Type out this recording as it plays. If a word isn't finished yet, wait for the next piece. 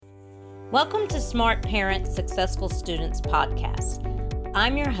Welcome to Smart Parents, Successful Students podcast.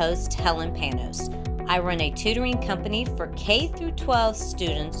 I'm your host, Helen Panos. I run a tutoring company for K through 12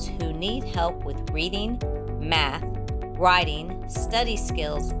 students who need help with reading, math, writing, study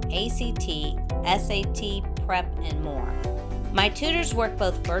skills, ACT, SAT, prep, and more. My tutors work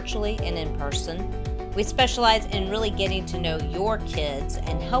both virtually and in person. We specialize in really getting to know your kids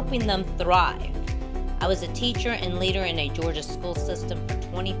and helping them thrive. I was a teacher and leader in a Georgia school system for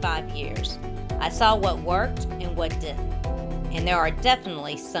 25 years. I saw what worked and what didn't. And there are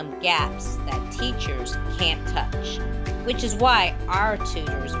definitely some gaps that teachers can't touch, which is why our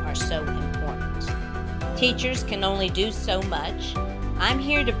tutors are so important. Teachers can only do so much. I'm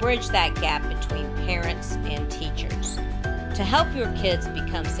here to bridge that gap between parents and teachers to help your kids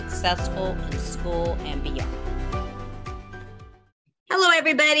become successful in school and beyond. Hello,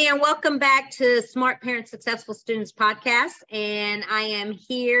 everybody, and welcome back to Smart Parents, Successful Students podcast. And I am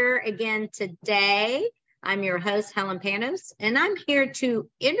here again today. I'm your host, Helen Panos, and I'm here to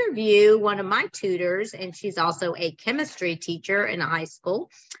interview one of my tutors, and she's also a chemistry teacher in a high school,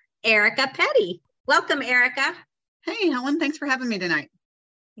 Erica Petty. Welcome, Erica. Hey, Helen. Thanks for having me tonight.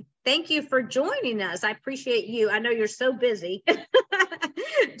 Thank you for joining us. I appreciate you. I know you're so busy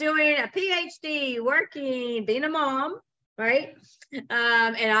doing a PhD, working, being a mom, right? And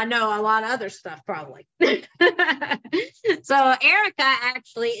I know a lot of other stuff probably. So Erica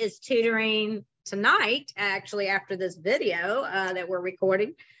actually is tutoring tonight, actually, after this video that we're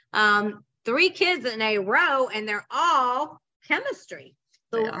recording, 3 kids in a row, and they're all chemistry.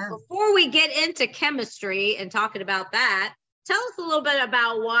 So before we get into chemistry and talking about that, tell us a little bit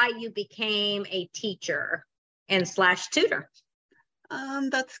about why you became a teacher and / tutor.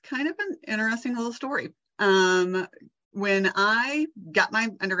 That's kind of an interesting little story. When I got my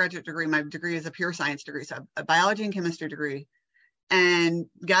undergraduate degree, my degree is a pure science degree, so a biology and chemistry degree, and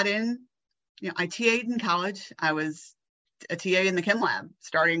got in, I TA'd in college. I was a TA in the chem lab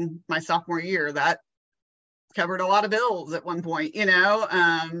starting my sophomore year. That covered a lot of bills at one point, in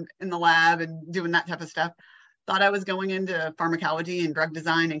the lab and doing that type of stuff. Thought I was going into pharmacology and drug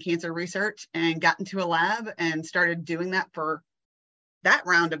design and cancer research, and got into a lab and started doing that for that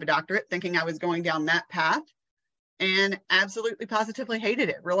round of a doctorate, thinking I was going down that path. And absolutely positively hated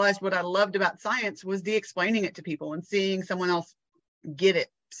it. Realized what I loved about science was the explaining it to people and seeing someone else get it,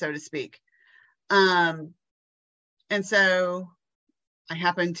 so to speak. And so I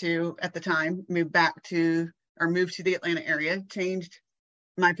happened to, at the time, move to the Atlanta area, changed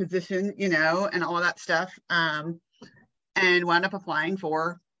my position, and all of that stuff, and wound up applying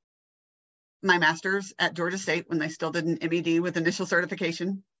for my master's at Georgia State when they still did an MED with initial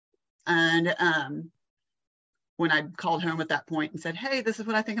certification. And when I called home at that point and said, hey, this is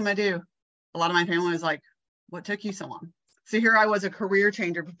what I think I'm gonna do, a lot of my family was like, what took you so long? So here I was, a career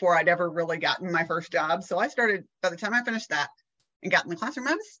changer before I'd ever really gotten my first job. So I started, by the time I finished that and got in the classroom,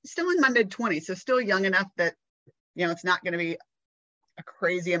 I was still in my mid-20s, so still young enough that, it's not gonna be a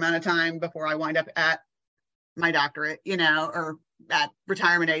crazy amount of time before I wind up at my doctorate, or at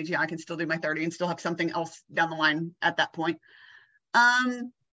retirement age. I can still do my 30 and still have something else down the line at that point.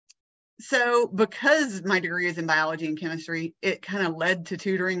 So because my degree is in biology and chemistry, it kind of led to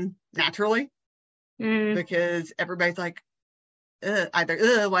tutoring naturally, because everybody's like,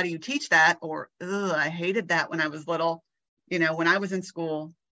 either, why do you teach that? Or, I hated that when I was little, when I was in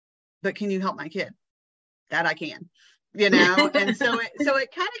school, but can you help my kid? That I can, and so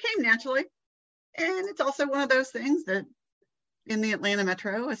it kind of came naturally. And it's also one of those things that in the Atlanta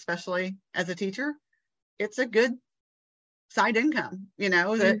metro, especially as a teacher, it's a good side income,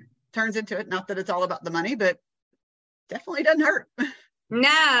 that turns into it. Not that it's all about the money, but definitely doesn't hurt.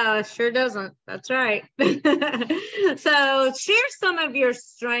 No, it sure doesn't. That's right. So share some of your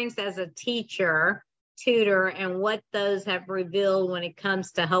strengths as a teacher, tutor, and what those have revealed when it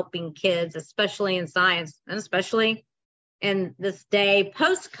comes to helping kids, especially in science, and especially in this day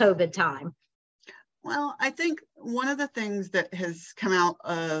post-COVID time. Well, I think one of the things that has come out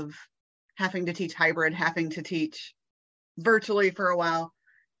of having to teach hybrid, having to teach virtually for a while,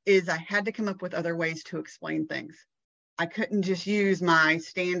 is I had to come up with other ways to explain things. I couldn't just use my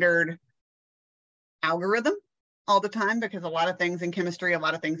standard algorithm all the time, because a lot of things in chemistry, a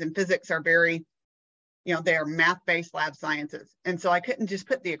lot of things in physics are very, they are math-based lab sciences. And so I couldn't just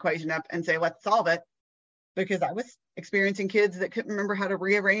put the equation up and say, let's solve it, because I was experiencing kids that couldn't remember how to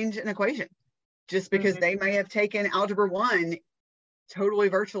rearrange an equation just because they may have taken Algebra 1 totally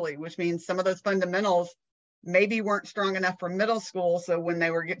virtually, which means some of those fundamentals maybe weren't strong enough for middle school. So when they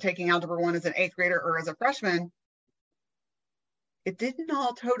were taking Algebra 1 as an 8th grader or as a freshman, it didn't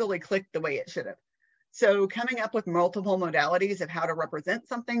all totally click the way it should have. So coming up with multiple modalities of how to represent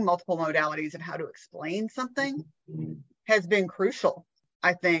something, multiple modalities of how to explain something has been crucial,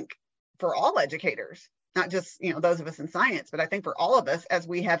 I think, for all educators, not just, those of us in science, but I think for all of us as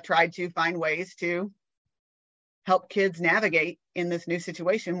we have tried to find ways to help kids navigate in this new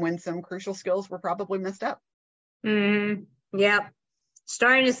situation when some crucial skills were probably messed up. Yep.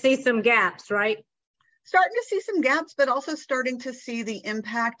 Starting to see some gaps, right? Starting to see some gaps, but also starting to see the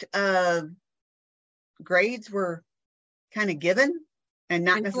impact of grades were kind of given and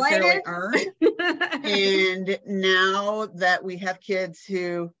not necessarily earned. And now that we have kids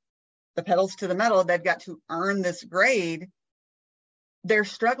who, the pedals to the metal, they've got to earn this grade, they're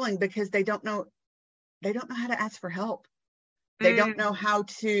struggling because they don't know how to ask for help. They don't know how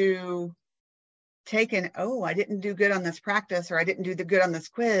to take I didn't do good on this practice, or I didn't do good on this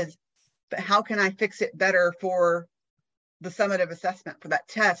quiz, but how can I fix it better for the summative assessment, for that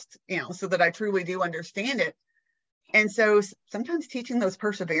test, so that I truly do understand it. And so sometimes teaching those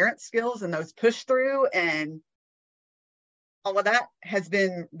perseverance skills and those push through and all of that has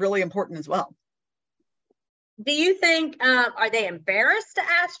been really important as well. Do you think, are they embarrassed to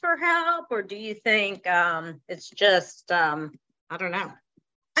ask for help, or do you think it's just, I don't know?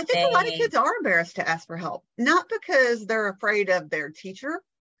 I think a lot of kids are embarrassed to ask for help, not because they're afraid of their teacher.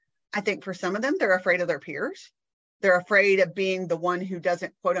 I think for some of them, they're afraid of their peers. They're afraid of being the one who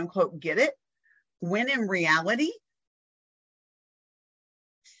doesn't, quote unquote, get it, when in reality,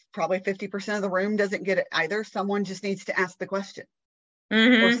 probably 50% of the room doesn't get it either. Someone just needs to ask the question,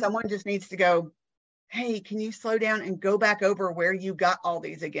 or someone just needs to go, hey, can you slow down and go back over where you got all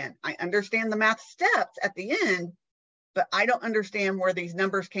these again? I understand the math steps at the end, but I don't understand where these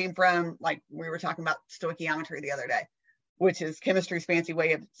numbers came from. Like we were talking about stoichiometry the other day, which is chemistry's fancy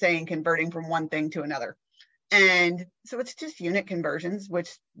way of saying converting from one thing to another. And so it's just unit conversions, which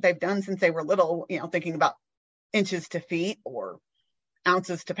they've done since they were little, thinking about inches to feet or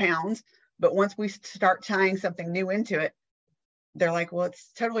ounces to pounds. But once we start tying something new into it, they're like, well,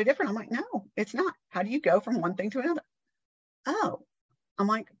 it's totally different. I'm like, no, it's not. How do you go from one thing to another? Oh, I'm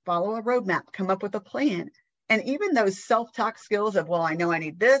like, follow a roadmap, come up with a plan. And even those self-talk skills of, well, I know I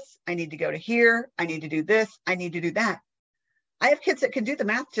need this, I need to go to here, I need to do this, I need to do that. I have kids that can do the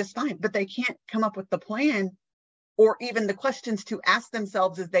math just fine, but they can't come up with the plan or even the questions to ask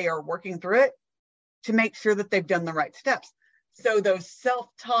themselves as they are working through it to make sure that they've done the right steps. So those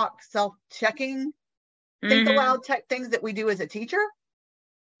self-talk, self-checking, think aloud type things that we do as a teacher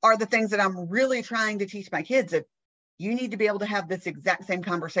are the things that I'm really trying to teach my kids. That you need to be able to have this exact same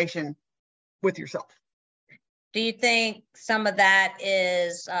conversation with yourself. Do you think some of that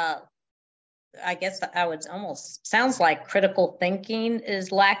is, I guess I would almost, sounds like critical thinking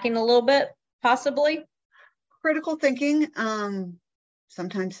is lacking a little bit, possibly? Critical thinking,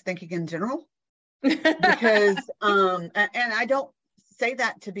 sometimes thinking in general, because, and I don't say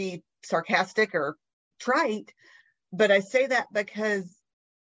that to be sarcastic or trite, but I say that because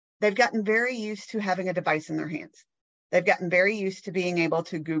they've gotten very used to having a device in their hands. They've gotten very used to being able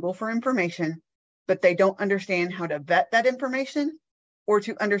to Google for information, but they don't understand how to vet that information or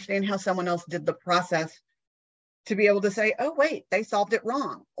to understand how someone else did the process to be able to say, oh, wait, they solved it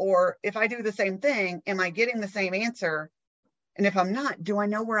wrong. Or if I do the same thing, am I getting the same answer? And if I'm not, do I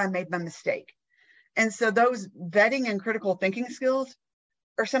know where I made my mistake? And so those vetting and critical thinking skills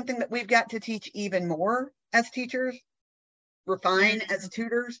are something that we've got to teach even more as teachers, refine as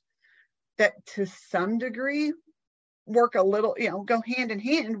tutors, that to some degree work a little, go hand in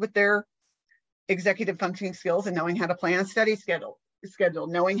hand with their executive functioning skills and knowing how to plan a study schedule,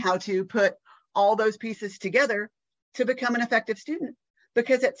 knowing how to put all those pieces together to become an effective student.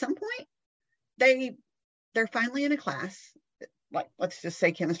 Because at some point, they're finally in a class, like let's just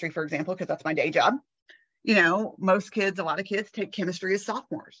say chemistry, for example, because that's my day job. Most kids, a lot of kids take chemistry as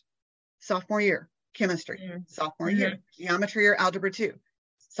sophomore year, chemistry, sophomore year, geometry or algebra 2,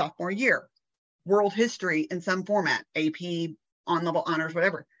 sophomore year, world history in some format, AP, on-level honors,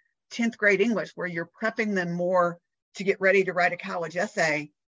 whatever, 10th grade English, where you're prepping them more to get ready to write a college essay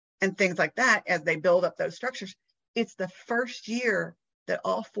and things like that as they build up those structures. It's the first year that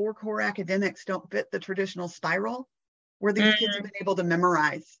all 4 core academics don't fit the traditional spiral where these kids have been able to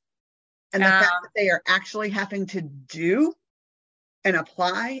memorize. And the fact that they are actually having to do and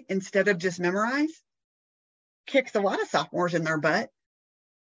apply instead of just memorize kicks a lot of sophomores in their butt.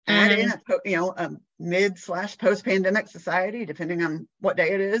 Add in a mid/post-pandemic society, depending on what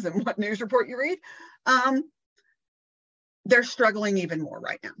day it is and what news report you read. They're struggling even more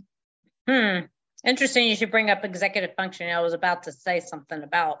right now. Interesting. You should bring up executive functioning. I was about to say something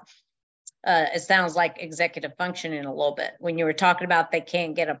about it sounds like executive functioning a little bit when you were talking about they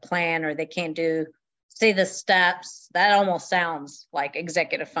can't get a plan or they can't do see the steps. That almost sounds like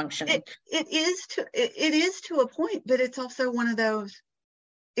executive functioning. It is to a point, but it's also one of those,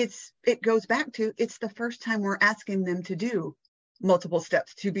 it goes back to, it's the first time we're asking them to do multiple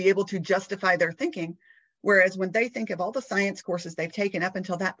steps to be able to justify their thinking. Whereas when they think of all the science courses they've taken up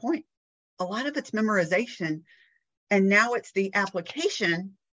until that point, a lot of it's memorization, and now it's the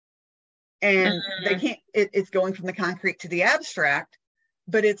application, and they can't, it's going from the concrete to the abstract,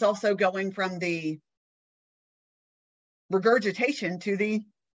 but it's also going from the regurgitation to the,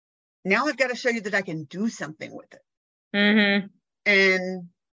 now I've got to show you that I can do something with it. And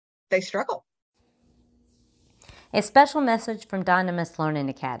they struggle. A special message from Dynamis Learning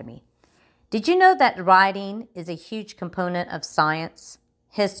Academy. Did you know that writing is a huge component of science,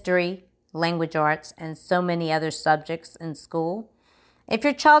 history, language arts, and so many other subjects in school? If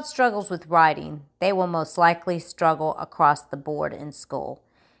your child struggles with writing, they will most likely struggle across the board in school.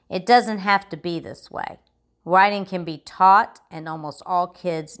 It doesn't have to be this way. Writing can be taught, and almost all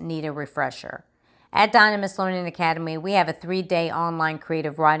kids need a refresher. At Dynamis Learning Academy, we have a 3-day online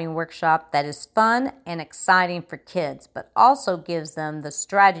creative writing workshop that is fun and exciting for kids, but also gives them the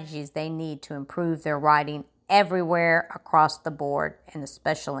strategies they need to improve their writing everywhere across the board, and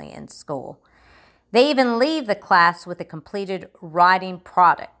especially in school. They even leave the class with a completed writing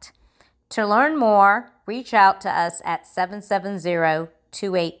product. To learn more, reach out to us at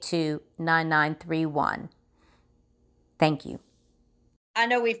 770-282-9931. Thank you. I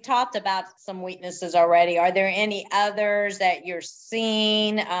know we've talked about some weaknesses already. Are there any others that you're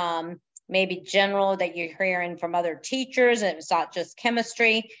seeing, maybe general, that you're hearing from other teachers, and it's not just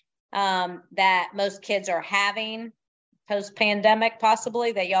chemistry, that most kids are having post-pandemic,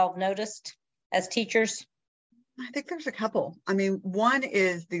 possibly, that y'all have noticed as teachers? I think there's a couple. I mean, one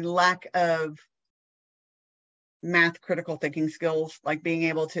is the lack of math critical thinking skills, like being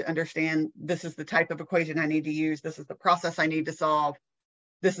able to understand, this is the type of equation I need to use, this is the process I need to solve,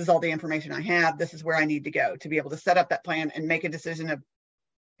 this is all the information I have, this is where I need to go, to be able to set up that plan and make a decision of,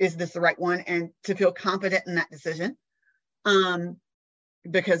 is this the right one, and to feel confident in that decision.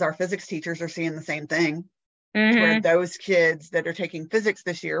 Because our physics teachers are seeing the same thing, where those kids that are taking physics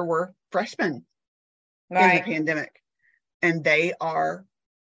this year were freshmen in the pandemic, and they are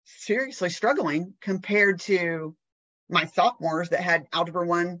seriously struggling compared to my sophomores that had Algebra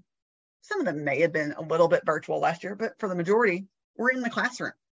 1. Some of them may have been a little bit virtual last year, but for the majority, we're in the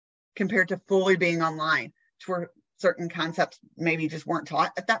classroom compared to fully being online, to where certain concepts maybe just weren't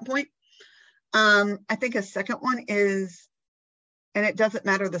taught at that point. I think a second one is, and it doesn't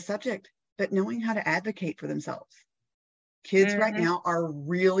matter the subject, but knowing how to advocate for themselves. Kids right now are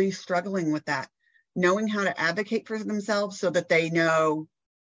really struggling with that, knowing how to advocate for themselves so that they know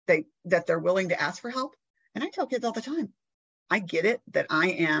that they're willing to ask for help. And I tell kids all the time, I get it that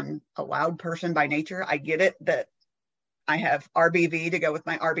I am a loud person by nature. I get it that I have RBV to go with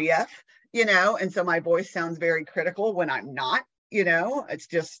my RBF, and so my voice sounds very critical when I'm not, it's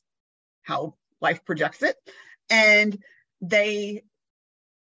just how life projects it. And they're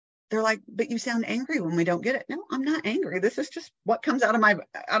like, but you sound angry when we don't get it. No, I'm not angry. This is just what comes out of my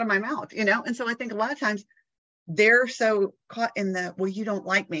mouth, And so I think a lot of times they're so caught in the, well, you don't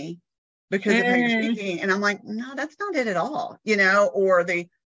like me because of how you're speaking. And I'm like, no, that's not it at all, or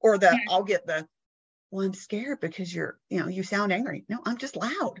I'll get the, well, I'm scared because you sound angry. No, I'm just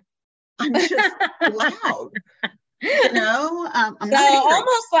loud. I'm just loud. I'm so not angry.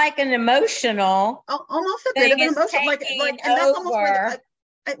 Almost like an emotional, almost a bit of an emotion, and that's almost where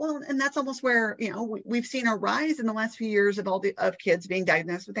and that's almost where we've seen a rise in the last few years of kids being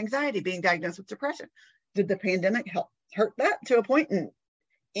diagnosed with anxiety, being diagnosed with depression. Did the pandemic help hurt that to a point and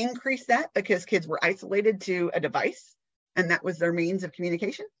increase that because kids were isolated to a device and that was their means of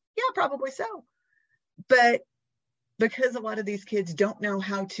communication? Yeah, probably so. But because a lot of these kids don't know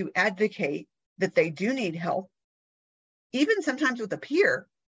how to advocate that they do need help, even sometimes with a peer,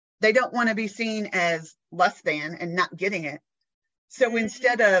 they don't want to be seen as less than and not getting it. So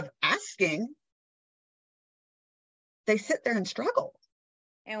instead of asking, they sit there and struggle.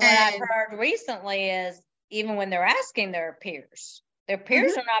 And what I've heard recently is, even when they're asking their peers are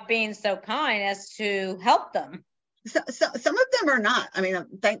not being so kind as to help them. So some of them are not. I mean,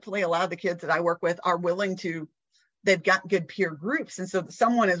 thankfully, a lot of the kids that I work with are willing to, they've got good peer groups. And so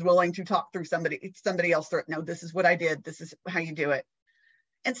someone is willing to talk through somebody else. No, this is what I did. This is how you do it.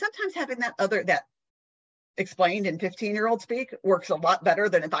 And sometimes having that explained in 15-year-old speak works a lot better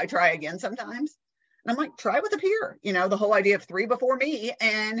than if I try again sometimes. And I'm like, try with a peer, the whole idea of 3 before me.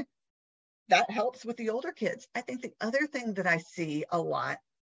 And that helps with the older kids. I think the other thing that I see a lot,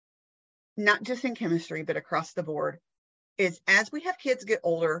 not just in chemistry, but across the board, is as we have kids get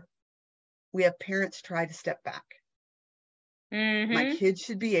older, we have parents try to step back. My kids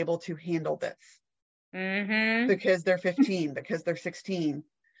should be able to handle this because they're 15, because they're 16.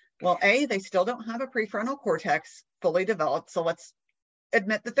 Well, A, they still don't have a prefrontal cortex fully developed. So let's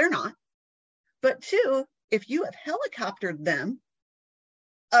admit that they're not. But 2, if you have helicoptered them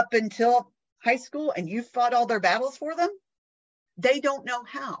up until high school and you've fought all their battles for them, they don't know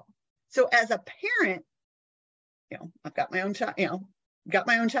how. So as a parent, I've got my own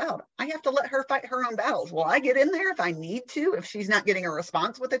child, I have to let her fight her own battles. Will I get in there if I need to? If she's not getting a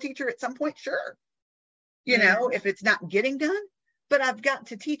response with a teacher at some point, sure. If it's not getting done, but I've got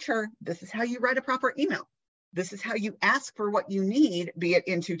to teach her, this is how you write a proper email. This is how you ask for what you need, be it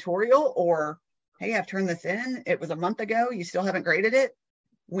in tutorial or, hey, I've turned this in. It was a month ago. You still haven't graded it.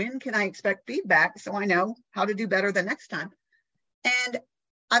 When can I expect feedback so I know how to do better the next time? And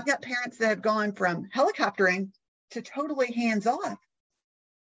I've got parents that have gone from helicoptering to totally hands off.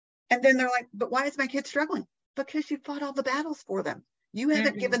 And then they're like, but why is my kid struggling? Because you fought all the battles for them. You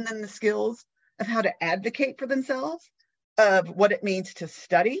haven't given them the skills of how to advocate for themselves, of what it means to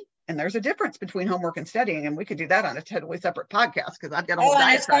study. And there's a difference between homework and studying. And we could do that on a totally separate podcast because I've got a whole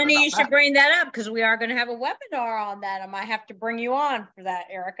and it's funny you should that. Bring that up because we are going to have a webinar on that. I might have to bring you on for that,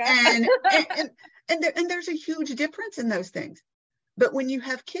 Erica. And there's a huge difference in those things. But when you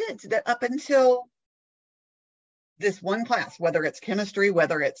have kids that up until this one class, whether it's chemistry,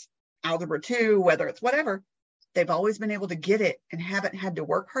 whether it's algebra 2, whether it's whatever, they've always been able to get it and haven't had to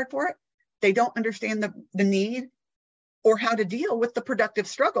work hard for it. They don't understand the need or how to deal with the productive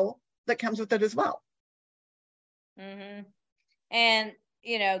struggle that comes with it as well. And,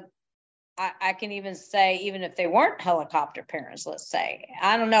 I can even say, even if they weren't helicopter parents, let's say,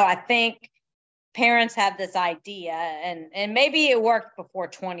 I don't know, I think parents have this idea, and maybe it worked before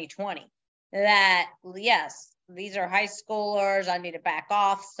 2020, that yes, these are high schoolers, I need to back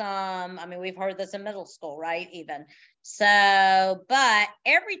off some. I mean, we've heard this in middle school, right? Even so, but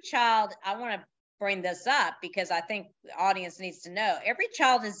every child, I want to bring this up because I think the audience needs to know every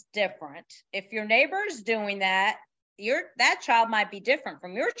child is different. If your neighbor is doing that, that child might be different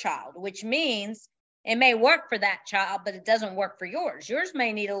from your child, which means it may work for that child, but it doesn't work for yours. Yours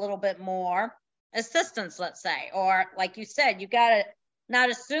may need a little bit more assistance, let's say, or like you said, you got to not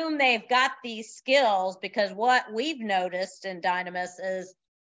assume they've got these skills, because what we've noticed in Dynamis is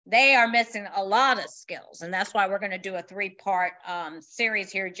they are missing a lot of skills. And that's why we're going to do a 3-part series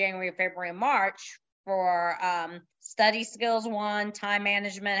here, January, February, and March, for study skills 1, time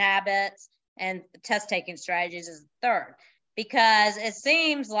management habits, and test taking strategies is the 3rd. Because it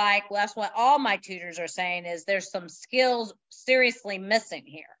seems like, well, that's what all my tutors are saying, is there's some skills seriously missing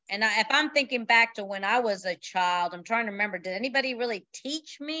here. And if I'm thinking back to when I was a child, I'm trying to remember, did anybody really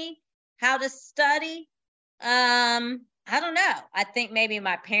teach me how to study? I don't know. I think maybe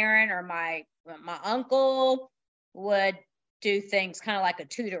my parent or my uncle would do things kind of like a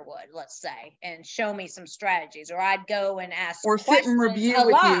tutor would, let's say, and show me some strategies, or I'd go and ask or sit and review with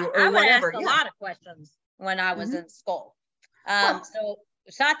you or I would whatever. ask a lot of questions when I was in school. So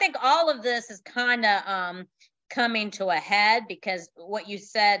I think all of this is kind of coming to a head, because what you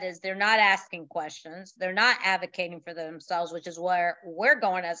said is they're not asking questions, they're not advocating for themselves, which is where we're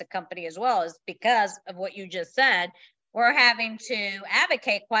going as a company as well, is because of what you just said. We're having to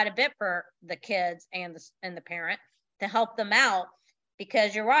advocate quite a bit for the kids and the parent to help them out,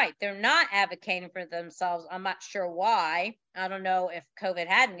 because you're right, they're not advocating for themselves. I'm not sure why. I don't know if COVID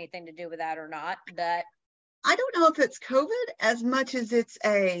had anything to do with that or not, but I don't know if it's COVID as much as it's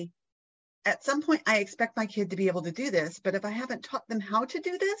at some point, I expect my kid to be able to do this, but if I haven't taught them how to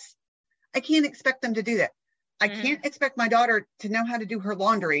do this, I can't expect them to do that. I can't expect my daughter to know how to do her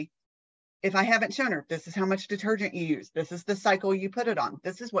laundry if I haven't shown her, this is how much detergent you use. This is the cycle you put it on.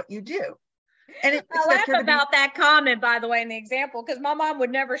 This is what you do. And I laugh about that comment, by the way, in the example, because my mom would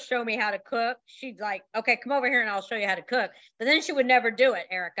never show me how to cook. She'd like, okay, come over here and I'll show you how to cook. But then she would never do it,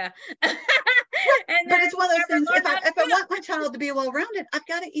 Erica. But it's one of those things, if I want my child to be well-rounded, I've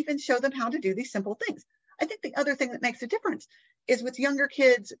got to even show them how to do these simple things. I think the other thing that makes a difference is with younger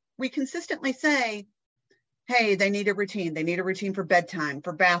kids, we consistently say, hey, they need a routine. They need a routine for bedtime,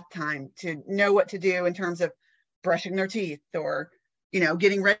 for bath time, to know what to do in terms of brushing their teeth or,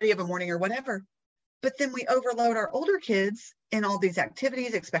 getting ready of a morning or whatever. But then we overload our older kids in all these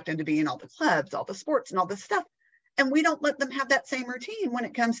activities, expect them to be in all the clubs, all the sports and all this stuff. And we don't let them have that same routine when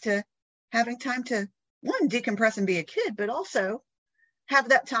it comes to having time to, one, decompress and be a kid, but also have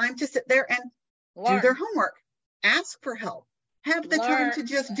that time to sit there and do their homework, ask for help, have the time to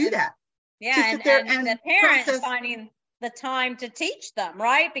just do that. Yeah, and the parents finding the time to teach them,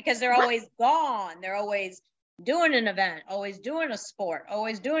 right? Because they're always gone. They're always doing an event, always doing a sport,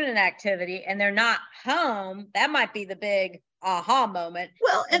 always doing an activity, and they're not home, that might be the big aha moment.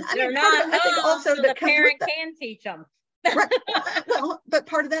 Well, and I they're mean, not I think home, also so that the comes parent with can teach them. right. Well, but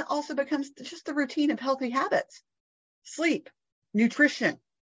part of that also becomes just the routine of healthy habits: sleep, nutrition,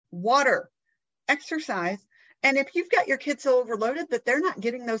 water, exercise. And if you've got your kids so overloaded that they're not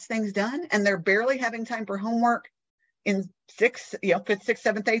getting those things done and they're barely having time for homework in fifth, sixth,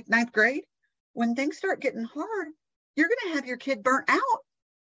 seventh, eighth, ninth grade, when things start getting hard, you're going to have your kid burnt out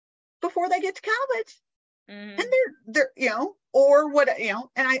before they get to college. And they're or what, and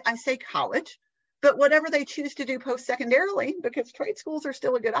I say college, but whatever they choose to do post-secondarily, because trade schools are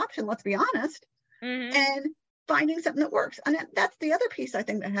still a good option, let's be honest, and finding something that works. And that's the other piece I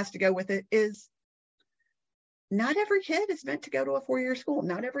think that has to go with it is not every kid is meant to go to a 4-year school.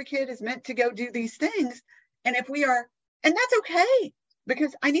 Not every kid is meant to go do these things. And if we are, and that's okay,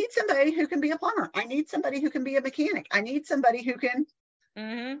 because I need somebody who can be a plumber. I need somebody who can be a mechanic. I need somebody who can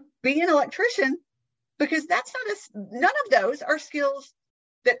be an electrician, because that's none of those are skills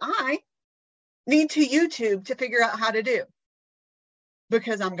that I need to YouTube to figure out how to do,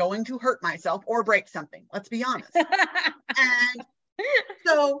 because I'm going to hurt myself or break something. Let's be honest. And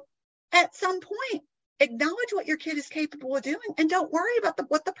so at some point, acknowledge what your kid is capable of doing, and don't worry about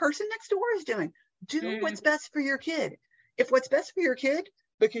what the person next door is doing. Do what's best for your kid. If what's best for your kid,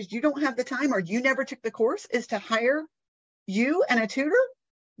 because you don't have the time or you never took the course, is to hire you and a tutor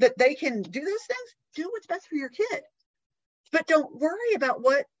that they can do those things, do what's best for your kid. But don't worry about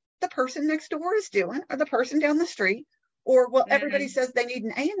what the person next door is doing, or the person down the street, or what everybody says they need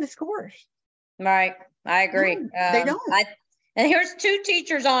an A in this course. Right. I agree. No, they don't. And here's 2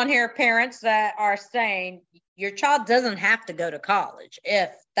 teachers on here, parents, that are saying your child doesn't have to go to college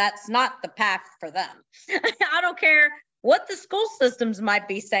if that's not the path for them. I don't care what the school systems might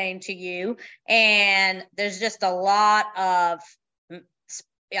be saying to you. And there's just a lot of,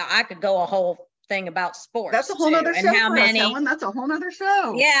 I could go a whole thing about sports. That's a whole other show how for many, us, Helen. That's a whole other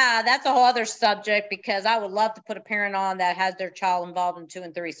show. Yeah, that's a whole other subject, because I would love to put a parent on that has their child involved in 2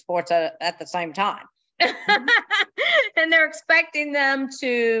 and 3 sports at the same time. And they're expecting them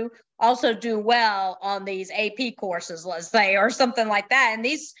to also do well on these AP courses, let's say, or something like that.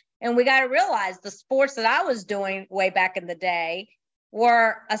 And we got to realize the sports that I was doing way back in the day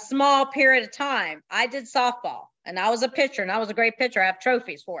were a small period of time. I did softball, and I was a pitcher, and I was a great pitcher. I have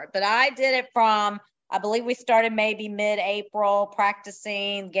trophies for it, but I did it from, I believe we started maybe mid-April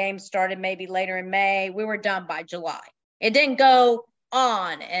practicing. Games started maybe later in May. We were done by July. It didn't go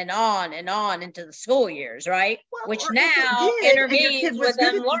on and on and on into the school years, right? Well, which now intervenes with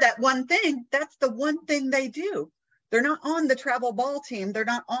them learning. That one thing, that's the one thing they do. They're not on the travel ball team. They're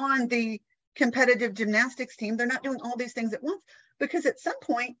not on the competitive gymnastics team. They're not doing all these things at once, because at some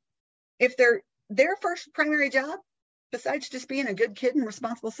point, if their first primary job, besides just being a good kid and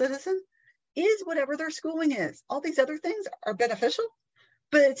responsible citizen, is whatever their schooling is. All these other things are beneficial,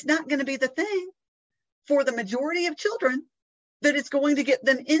 but it's not going to be the thing for the majority of children that is going to get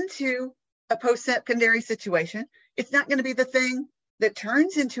them into a post-secondary situation. It's not going to be the thing that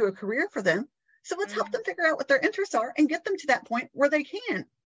turns into a career for them. So let's help them figure out what their interests are and get them to that point where they can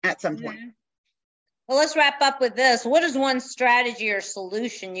at some point. Well, let's wrap up with this. What is one strategy or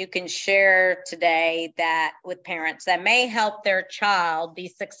solution you can share today that with parents that may help their child be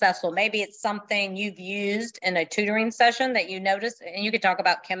successful? Maybe it's something you've used in a tutoring session that you noticed, and you could talk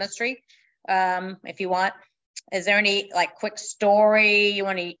about chemistry if you want. Is there any quick story you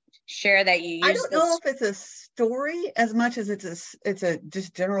want to share that you use? I don't know if it's a story as much as it's a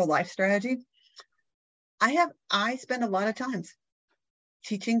just general life strategy. I spend a lot of times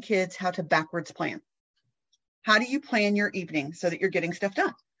teaching kids how to backwards plan. How do you plan your evening so that you're getting stuff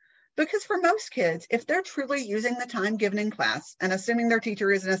done? Because for most kids, if they're truly using the time given in class, and assuming their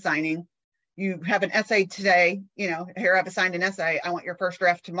teacher isn't assigning, you have an essay today, here I've assigned an essay, I want your first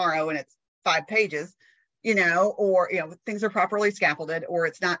draft tomorrow, and it's 5 pages, or things are properly scaffolded, or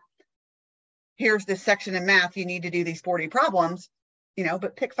it's not, here's this section in math, you need to do these 40 problems,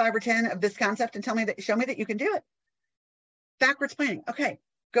 but pick 5 or 10 of this concept and show me that you can do it. Backwards planning. Okay,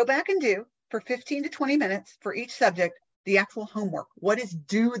 go back and do for 15 to 20 minutes for each subject, the actual homework. What is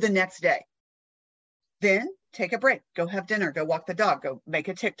due the next day? Then take a break, go have dinner, go walk the dog, go make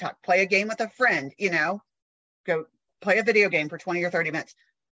a TikTok, play a game with a friend, go play a video game for 20 or 30 minutes,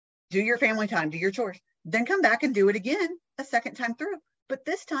 do your family time, do your chores, then come back and do it again a second time through. But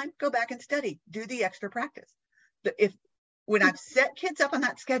this time, go back and study, do the extra practice. When I've set kids up on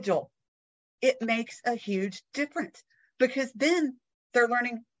that schedule, it makes a huge difference, because then they're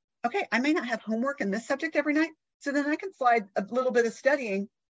learning, okay, I may not have homework in this subject every night, so then I can slide a little bit of studying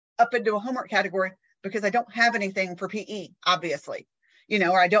up into a homework category, because I don't have anything for PE, obviously,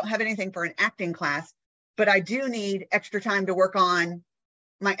 or I don't have anything for an acting class, but I do need extra time to work on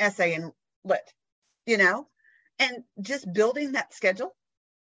my essay in lit, and just building that schedule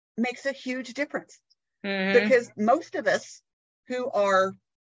makes a huge difference. Because most of us who are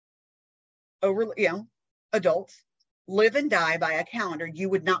over, adults live and die by a calendar. You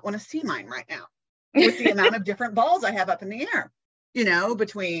would not want to see mine right now with the amount of different balls I have up in the air,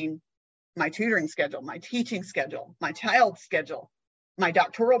 between my tutoring schedule, my teaching schedule, my child's schedule, my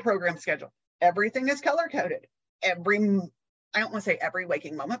doctoral program schedule. Everything is color coded. I don't want to say every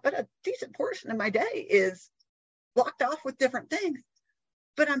waking moment, but a decent portion of my day is blocked off with different things.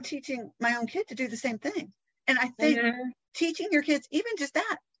 But I'm teaching my own kid to do the same thing. And I think teaching your kids, even just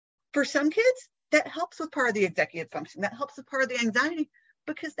that, for some kids, that helps with part of the executive function. That helps with part of the anxiety,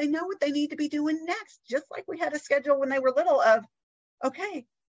 because they know what they need to be doing next. Just like we had a schedule when they were little of, okay,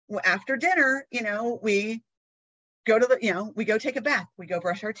 well, after dinner, we go to we go take a bath, we go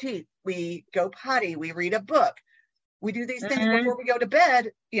brush our teeth, we go potty, we read a book. We do these things before we go to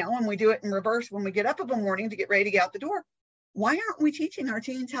bed, and we do it in reverse when we get up in the morning to get ready to get out the door. Why aren't we teaching our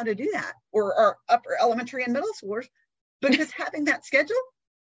teens how to do that, or our upper elementary and middle schoolers? Because having that schedule,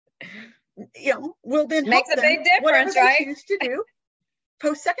 will then makes help a big difference, whatever right? they choose to do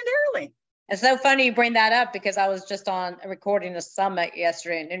post-secondarily. It's so funny you bring that up, because I was just on recording a summit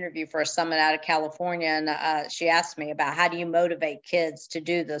yesterday, an interview for a summit out of California. And she asked me about how do you motivate kids to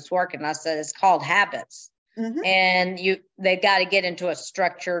do this work? And I said, it's called habits. And they've got to get into a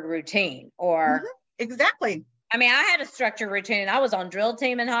structured routine or. Exactly. I mean, I had a structured routine. I was on drill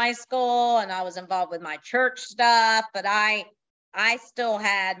team in high school and I was involved with my church stuff, but I still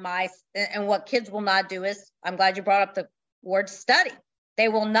had and what kids will not do is, I'm glad you brought up the word study. They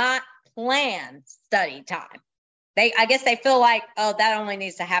will not plan study time. I guess they feel like, oh, that only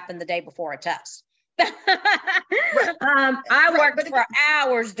needs to happen the day before a test. I worked for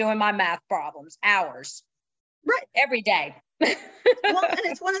hours doing my math problems, hours. Right. Every day. Well, and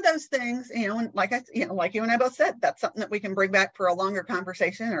it's one of those things, and like you and I both said, that's something that we can bring back for a longer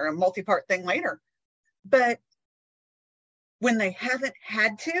conversation or a multi-part thing later. But when they haven't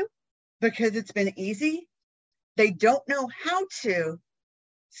had to, because it's been easy, they don't know how to.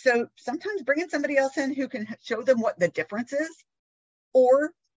 So sometimes bringing somebody else in who can show them what the difference is,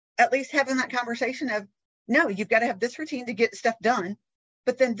 or at least having that conversation of, no, you've got to have this routine to get stuff done,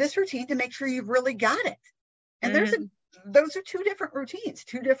 but then this routine to make sure you've really got it. And those are two different routines,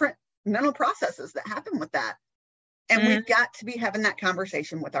 two different mental processes that happen with that. And we've got to be having that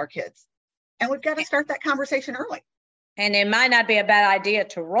conversation with our kids. And we've got to start that conversation early. And it might not be a bad idea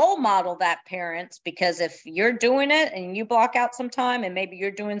to role model that, parents, because if you're doing it and you block out some time and maybe you're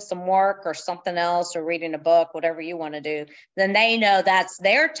doing some work or something else or reading a book, whatever you want to do, then they know that's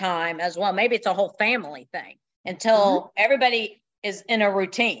their time as well. Maybe it's a whole family thing until everybody is in a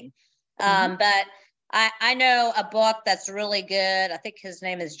routine. But I know a book that's really good. I think his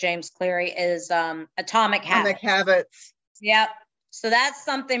name is James Cleary, is Atomic Habits. Atomic Habits. Yep. So that's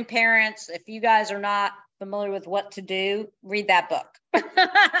something, parents, if you guys are not familiar with what to do, read that book.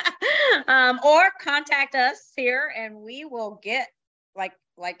 Or contact us here and we will get, like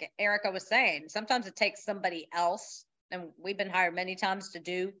Erica was saying, sometimes it takes somebody else, and we've been hired many times to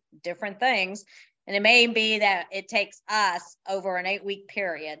do different things. And it may be that it takes us over an 8-week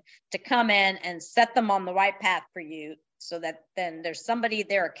period to come in and set them on the right path for you, so that then there's somebody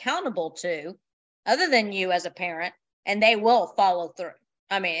they're accountable to other than you as a parent, and they will follow through.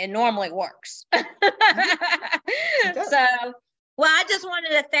 I mean, it normally works. So, well, I just wanted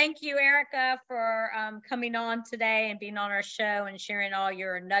to thank you, Erica, for coming on today and being on our show and sharing all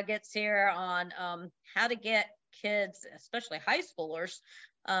your nuggets here on how to get kids, especially high schoolers,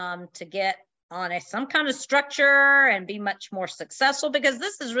 to get on some kind of structure and be much more successful, because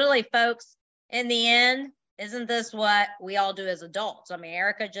this is really, folks, in the end, isn't this what we all do as adults? I mean,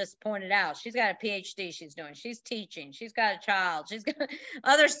 Erica just pointed out, she's got a PhD she's doing, she's teaching, she's got a child, she's got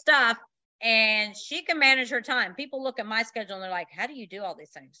other stuff, and she can manage her time. People look at my schedule and they're like, how do you do all these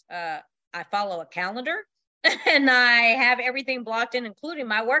things? I follow a calendar and I have everything blocked in, including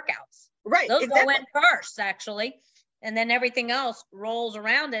my workouts. Right. Those go in first, actually. And then everything else rolls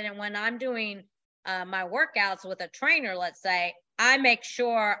around it. And when I'm doing my workouts with a trainer, let's say, I make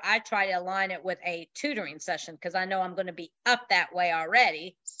sure I try to align it with a tutoring session, because I know I'm going to be up that way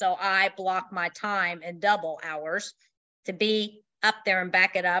already. So I block my time in double hours to be up there and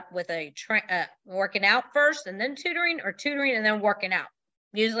back it up with a working out first and then tutoring, or tutoring and then working out.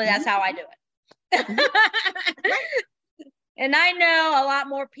 Usually that's how I do it. And I know a lot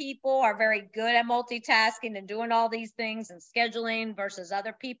more people are very good at multitasking and doing all these things and scheduling versus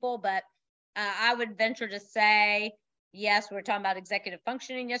other people, but I would venture to say, yes, we were talking about executive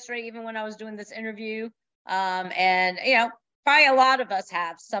functioning yesterday, even when I was doing this interview. And, probably a lot of us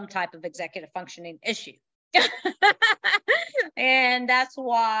have some type of executive functioning issue. And that's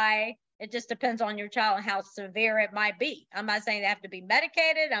why it just depends on your child and how severe it might be. I'm not saying they have to be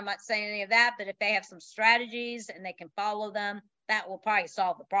medicated. I'm not saying any of that, but if they have some strategies and they can follow them, that will probably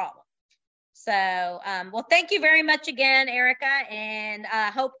solve the problem. So, well, thank you very much again, Erica, and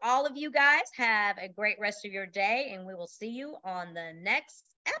I hope all of you guys have a great rest of your day, and we will see you on the next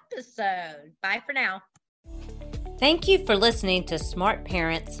episode. Bye for now. Thank you for listening to Smart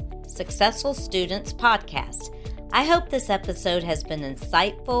Parents, Successful Students podcast. I hope this episode has been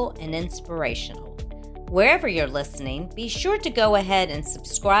insightful and inspirational. Wherever you're listening, be sure to go ahead and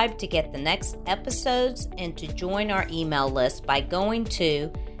subscribe to get the next episodes and to join our email list by going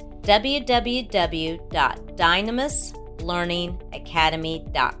to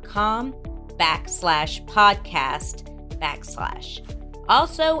www.dynamislearningacademy.com/podcast/.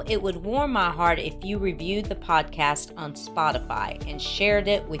 Also, it would warm my heart if you reviewed the podcast on Spotify and shared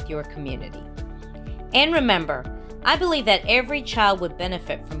it with your community. And remember, I believe that every child would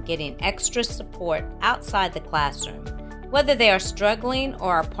benefit from getting extra support outside the classroom, whether they are struggling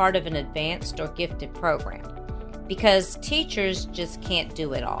or are part of an advanced or gifted program, because teachers just can't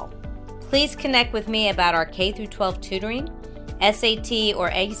do it all. Please connect with me about our K-12 tutoring, SAT or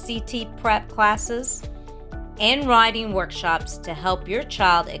ACT prep classes, and writing workshops to help your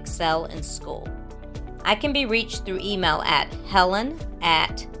child excel in school. I can be reached through email at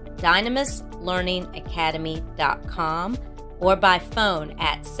helen@dynamislearningacademy.com or by phone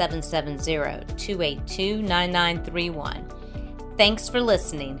at 770-282-9931. Thanks for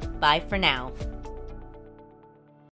listening. Bye for now.